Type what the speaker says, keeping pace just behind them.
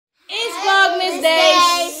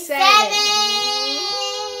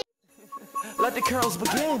carols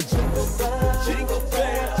begin. Jingle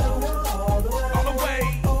bells, all the way.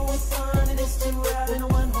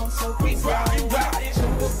 We riding, riding.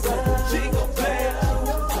 Jingle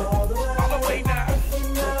bells, all the way now.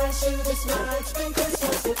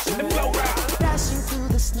 And flow ride. Dashing through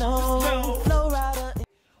the snow. Flow rider.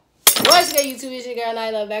 What's good, YouTube? It's your girl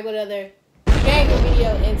Nyla back with another banger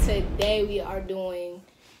video, and today we are doing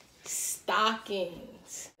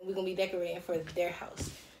stockings. We're gonna be decorating for their house.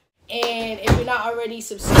 And if you're not already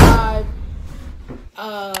subscribed,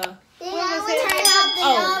 like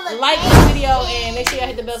this video and make sure y'all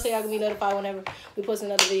hit the bell so y'all can be notified whenever we post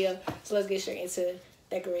another video. So let's get straight into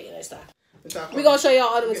decorating our stock. We're gonna show y'all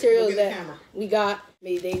all the materials that we got.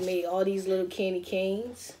 They made all these little candy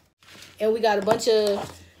canes, and we got a bunch of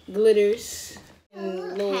glitters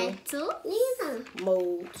and little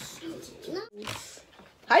molds.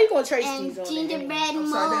 How you gonna trace these on gingerbread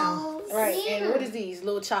molds. Right, and what is these?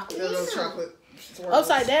 Little chocolate. Little chocolate.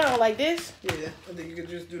 Upside down like this? Yeah, I think you could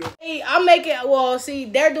just do that. Hey, I'm making, well, see,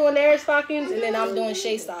 they're doing their stockings, and then I'm doing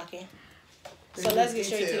Shay stocking. So let's get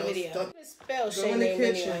straight to the video. Spell Shay name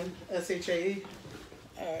anyway. S-H-A-E.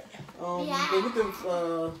 Alright. Go with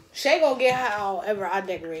the, Shay gonna get however I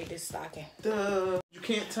decorate this stocking. You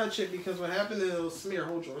can't touch it because what happened is it'll smear.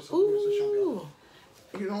 Hold yours. Ooh.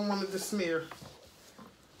 You don't want it to smear.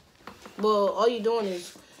 Well, all you're doing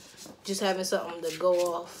is just having something to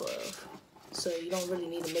go off of. So you don't really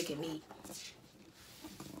need to make it neat.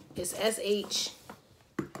 It's S-H.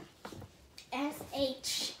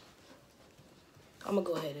 S-H. I'm going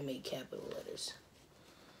to go ahead and make capital letters.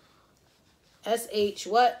 S-H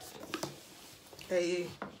what? A-E.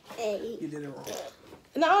 A. You did it wrong.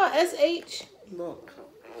 No, S-H. Look.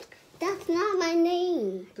 That's not my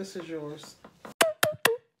name. This is yours.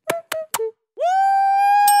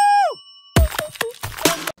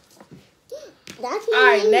 That's All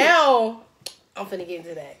right, now I'm finna get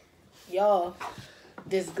into that. Y'all,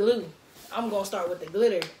 this glue. I'm gonna start with the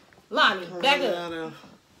glitter. Lonnie, back up.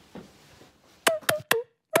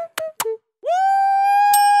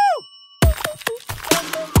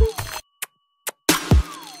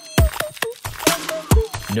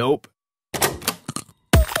 Nope.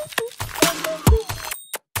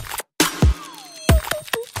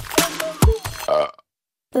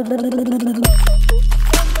 Now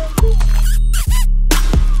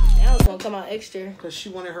it's gonna come out extra. Because she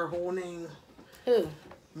wanted her whole name. Who?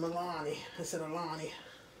 Milani instead of Lonnie.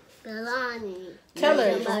 Milani. Tell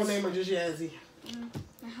her. Your whole name or just Yazzie?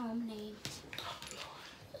 My home name.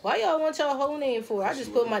 Why y'all want y'all whole name for? I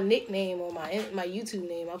just put my nickname on my YouTube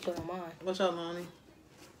name. I put on mine. What's up, Lonnie?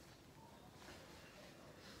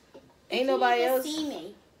 Ain't nobody else. See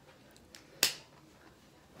me.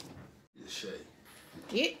 Shay.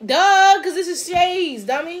 Yeah, duh, because this is Shay's,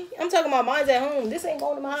 dummy. I'm talking about mine's at home. This ain't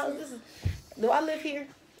going to my house. This is. Do I live here?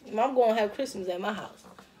 I'm going to have Christmas at my house.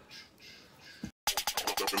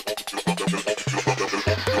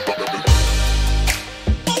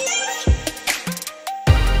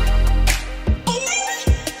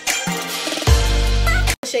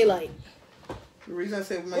 Shay like. The reason I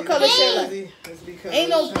said what color Shay like? is because ain't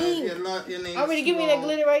no pink. Your name Already give me that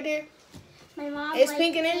glitter right there. My mom it's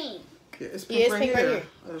pink in it. Yeah, it's pink, right here.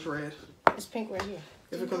 That's red. It's pink right here.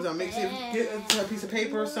 If it comes out, make sure you get a piece of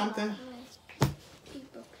paper or something.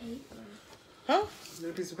 Huh? Get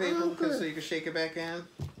a piece of paper so you can shake it back in.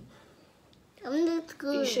 That's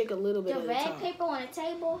good. You shake a little bit the at red a time. paper on the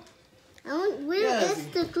table. Where is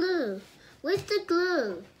the glue? Where's the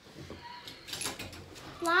glue?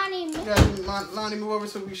 Lonnie, Lonnie, move over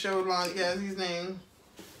so we show Lonnie Yazzie's name.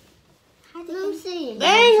 Let me see.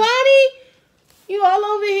 Dang, Lonnie! You all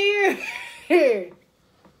over here.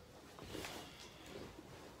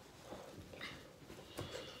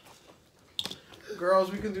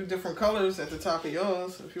 Girls, we can do different colors at the top of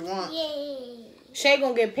yours if you want. Yay. Shay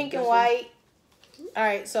gonna get pink and white. All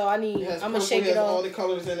right, so I'm gonna shake it all up. the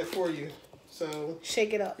colors in it for you. So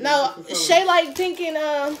shake it up. No, Shay like pink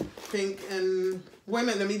and pink and wait a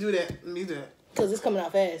minute. Let me do that. Cause it's coming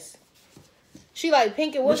out fast. She like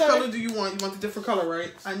pink and what Which color do you want? You want the different color,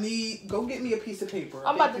 right? Go get me a piece of paper.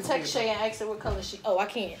 I'm about to text Shay and ask her what color she. Oh, I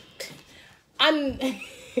can't.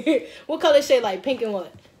 What color Shay like? Pink and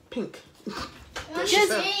what? Pink.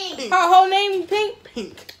 Just pink. Her whole name pink?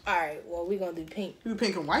 Pink. All right, well, we're going to do pink. You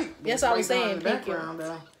pink and white. Yes, I was saying pink. Background.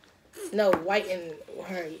 No, white and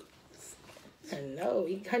her. No,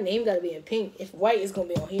 her name got to be in pink. If white is going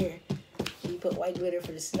to be on here. You put white glitter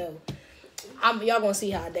for the snow. Y'all going to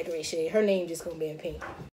see how I decorate Shay. Her name just going to be in pink.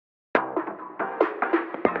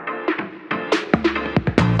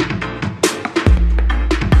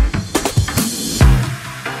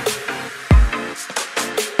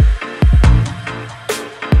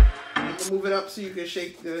 up so you can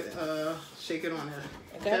shake it on there.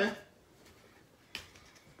 Okay.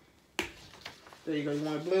 There you go. You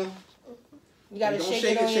want it blue? You gotta shake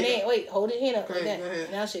it on your hand. Wait, hold it hand up like that. Go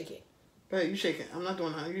ahead. Now shake it. Go ahead, you shake it. I'm not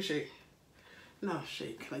doing that. You shake. No,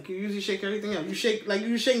 shake. Like you usually shake everything else. You shake like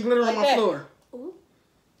you shaking glitter on my floor. Ooh.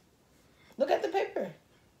 Look at the paper.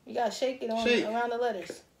 You gotta shake it around the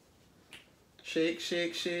letters. Shake,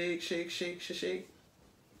 shake, shake, shake, shake, shake, shake.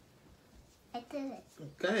 I did it.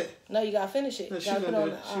 Go ahead. No, you gotta finish it. No, You gotta put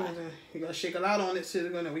on you gotta shake a lot on it so it's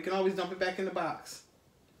gonna. We can always dump it back in the box.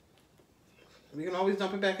 We can always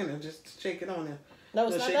dump it back in there. Just shake it on there. No,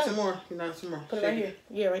 it's not shake done. some more. You know, some more. Put it right here.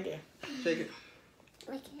 Yeah, right there. Shake it.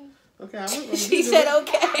 Okay. Okay. She said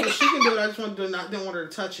okay. No, she can do it. I just want to didn't want her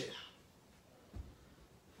to touch it.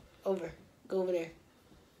 Over. Go over there.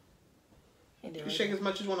 And You shake as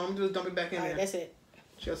much as you want. I'm gonna do is dump it back in there. Alright, that's it.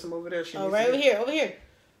 She got some over there. Oh, right over here. Over here.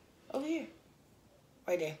 Over here.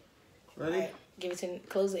 Right there. Ready? Right. Give it to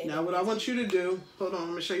close it. Now what I want you to do, hold on,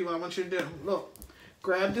 let me show you what I want you to do. Look,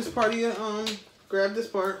 grab this part of your, grab this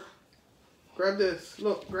part. Grab this.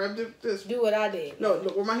 Look, grab this. Do what I did. No,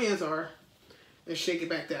 look where my hands are. And shake it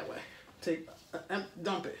back that way.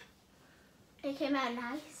 Dump it. It came out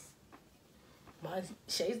nice. My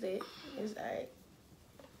Shay's did. It's alright.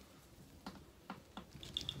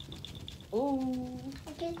 Ooh.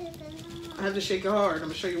 I have to shake it hard. I'm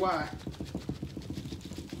going to show you why.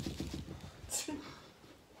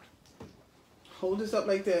 Hold this up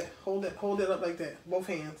like that. Hold it up like that. Both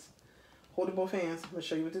hands. Hold it both hands. I'm going to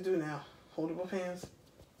show you what to do now. Hold it both hands.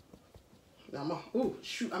 Now I'm ooh,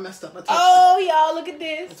 shoot, I messed up. I touched it. Y'all, look at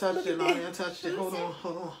this. I touched it, Lonnie. I touched it. Hold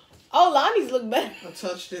on. Oh, Lonnie's look better. I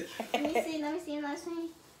touched it. Let me see. Let me see. Let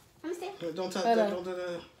me see. Don't touch that. Don't do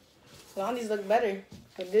that. Lonnie's look better.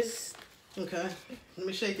 But this. Okay. Let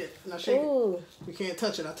me shake it. Now shake it. You can't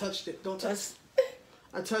touch it. I touched it. Don't touch it.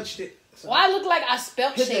 I touched it. So. Well, I look like I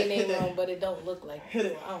spelled Shay's name wrong, but it don't look like. Hit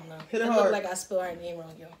it. I don't know. Hit it hard. hard. Look like I spelled her name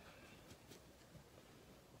wrong, yo.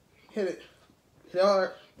 Hit it. Hit it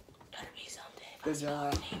hard. Gotta be something. Good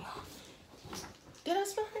job. Did I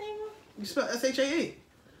spell her name wrong? You spelled S-H-A-E.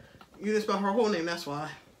 You didn't spell her whole name, that's why.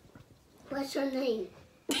 What's your name?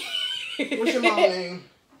 What's your mom's name?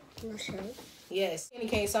 Yes. Candy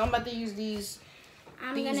cane. So I'm about to use these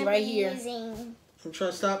Using... I'm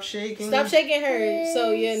trying to stop shaking. Stop shaking her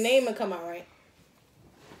so your name will come out right.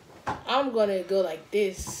 I'm gonna go like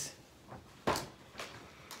this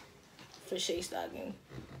for Shay Stocking.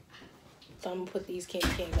 So I'm gonna put these candy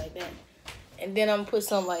canes like that. And then I'm gonna put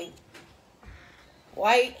some like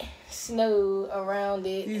white snow around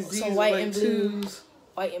it. Some white and blue.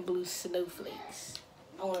 White and blue snowflakes.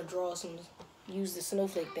 I wanna draw some, use the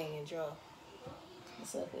snowflake thing and draw the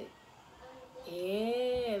snowflake.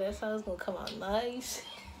 Yeah, that's how it's gonna come out nice.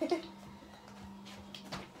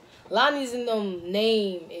 Lonnie's in them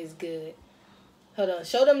name is good. Hold on,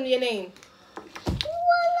 show them your name.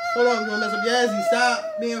 Hold on, you're gonna mess up Yazzie.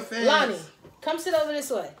 Stop being fast. Lonnie, come sit over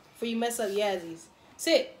this way before you mess up Yazzie's.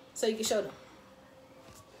 Sit so you can show them.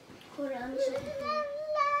 Hold on.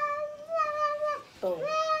 Boom.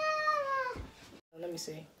 Let me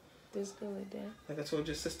see. This go like that. Like I told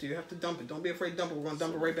your sister, you have to dump it. Don't be afraid to dump it. We're gonna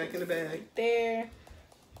dump it right back in the bag. There.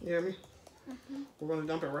 You hear me? We're gonna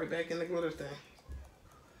dump it right back in the glitter thing.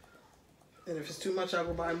 And if it's too much, I'll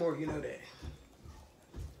go buy more. You know that.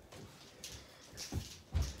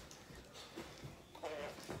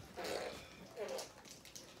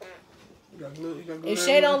 You got glue. You got glue. If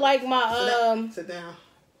Shay don't like my sit down.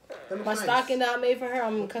 My stocking that I made for her,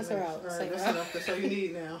 I'm gonna cuss her out. All right, that's enough. That's all you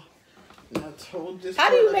need now. Now hold this. How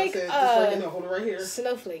do you like make hold it right here.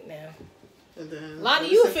 Snowflake now? And then Lonnie,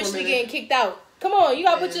 you officially getting kicked out. Come on, you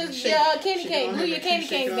gotta put your candy cane. Glue your candy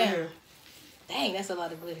canes down. Here. Dang, that's a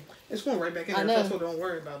lot of glitter. It's going right back in there. That's what don't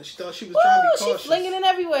worry about it. She thought she was trying to be cautious. She's flinging it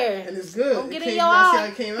everywhere. And it's good. Don't get in your eye. See how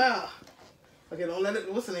it came out. Okay, don't let it.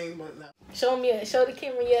 What's the name? But now. Show the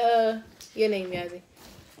camera your name, Yazzie.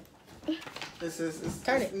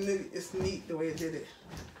 Turn it. It's neat the way it did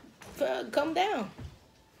it. Come down.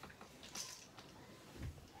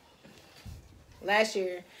 Last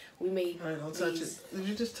year we made. All right, don't touch it. Did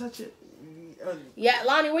you just touch it? Yeah,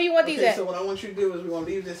 Lonnie, where you want these at? So what I want you to do is we want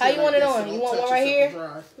to leave this. How you want it on? You want one right here?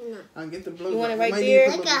 No. I can get the blue. You want it right there?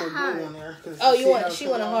 Like a heart. Oh, you want? She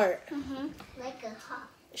want a heart. Like a heart.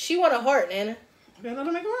 She want a heart, Nana. Okay, let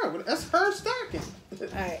her make a heart. That's her stocking. All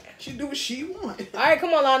right. She do what she want. All right,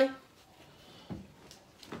 come on, Lonnie.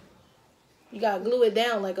 You gotta glue it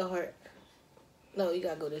down like a heart. No, you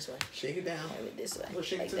gotta go this way. Shake it down. Have it this way. Or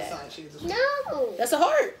shake like it to that. the side. Shake it to the side. No. That's a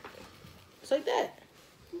heart. It's like that.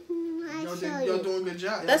 Y'all doing a good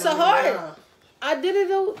job. That's a heart. I did it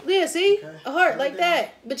though. Yeah, see? Okay. A heart like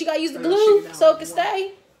that. But you gotta use the I gotta glue shake it down so it can more.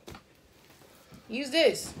 stay. Use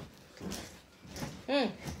this.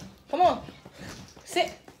 Come on.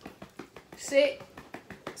 Sit. Sit.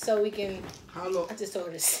 So we can... How look? I just told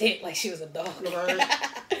her to sit like she was a dog. Look at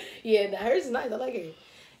hers. Yeah, nah, hers is nice. I like her.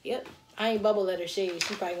 Yep. I ain't bubble let her shave.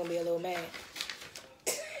 She probably gonna be a little mad.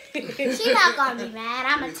 She not gonna be mad.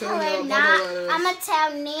 I'm gonna tell her not. I'm gonna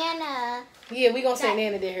tell Nana. Yeah, we gonna say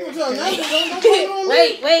Nana did hers.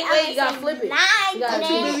 Wait. Wait. You gotta flip it. Nah, You gotta I'm do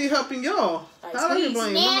too it. busy helping y'all. Alright, How are you squeeze.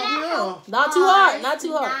 playing? Nana, I'm helping y'all. Not too hard. Not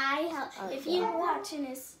too hard. If you watching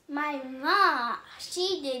this, my mom,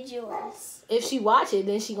 she did yours. If she watch it,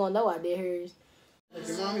 then she gonna know I did hers. Like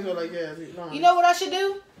your mommy go like, yeah. You know what I should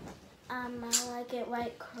do? I like it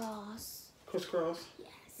right cross. Crisscross. Yes.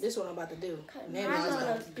 This is what I'm about to do. Mine's Nana,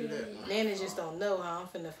 gonna to do that. Nana just don't know how I'm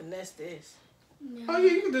finna finesse this. Oh,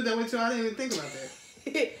 yeah, you can do that way too. I didn't even think about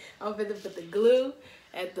that. I'm finna put the glue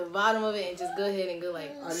at the bottom of it and just go ahead and go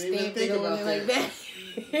like I didn't even stamp think it on about it like that.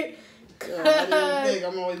 that. Yeah, I didn't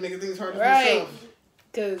think. I'm always making things hard for Right. myself.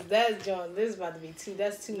 Cause that's John. This is about to be too.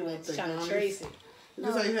 That's too You much want the trying to mommies? trace it. Is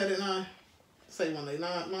this how you had it, Nine? Say one day.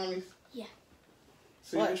 Nine, mommies? Yeah.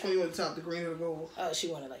 So What? which one you want to top, the green or the gold? Oh, she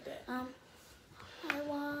wanted like that. I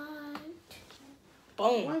want.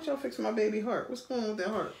 Boom. Why don't y'all fix my baby heart? What's going on with that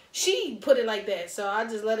heart? She put it like that, so I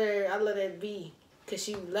just let her. I let it be, cause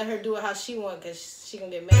she let her do it how she want, cause she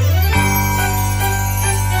gonna get mad.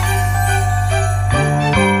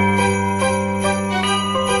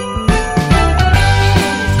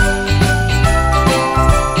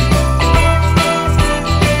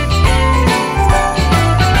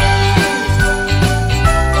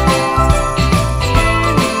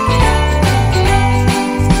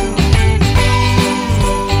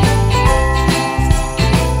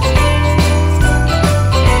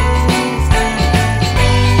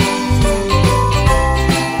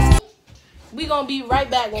 We gonna be right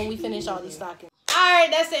back when we finish all these stockings.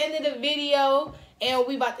 Alright, that's the end of the video. And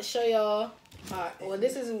we about to show y'all. Alright, well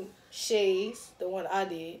this isn't Shay's, the one I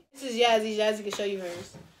did. This is Yazzie. Yazzie can show you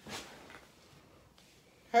hers.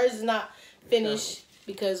 Hers is not finished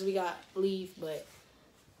because we got leave, but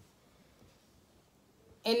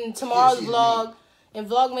in tomorrow's vlog, in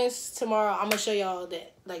Vlogmas tomorrow, I'm gonna show y'all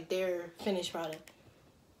that like their finished product.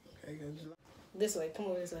 Okay, good. This way, come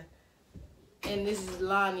over this way. And this is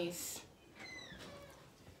Lonnie's.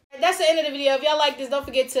 That's the end of the video. If y'all like this, don't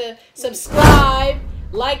forget to subscribe,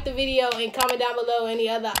 like the video, and comment down below any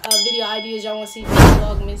other video ideas y'all want to see from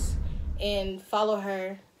Vlogmas. And follow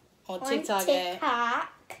her on TikTok at...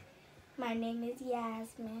 My name is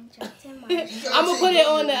Yasmin. I'm going to put it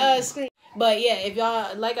on the screen. But yeah, if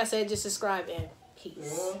y'all, like I said, just subscribe and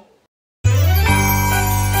peace.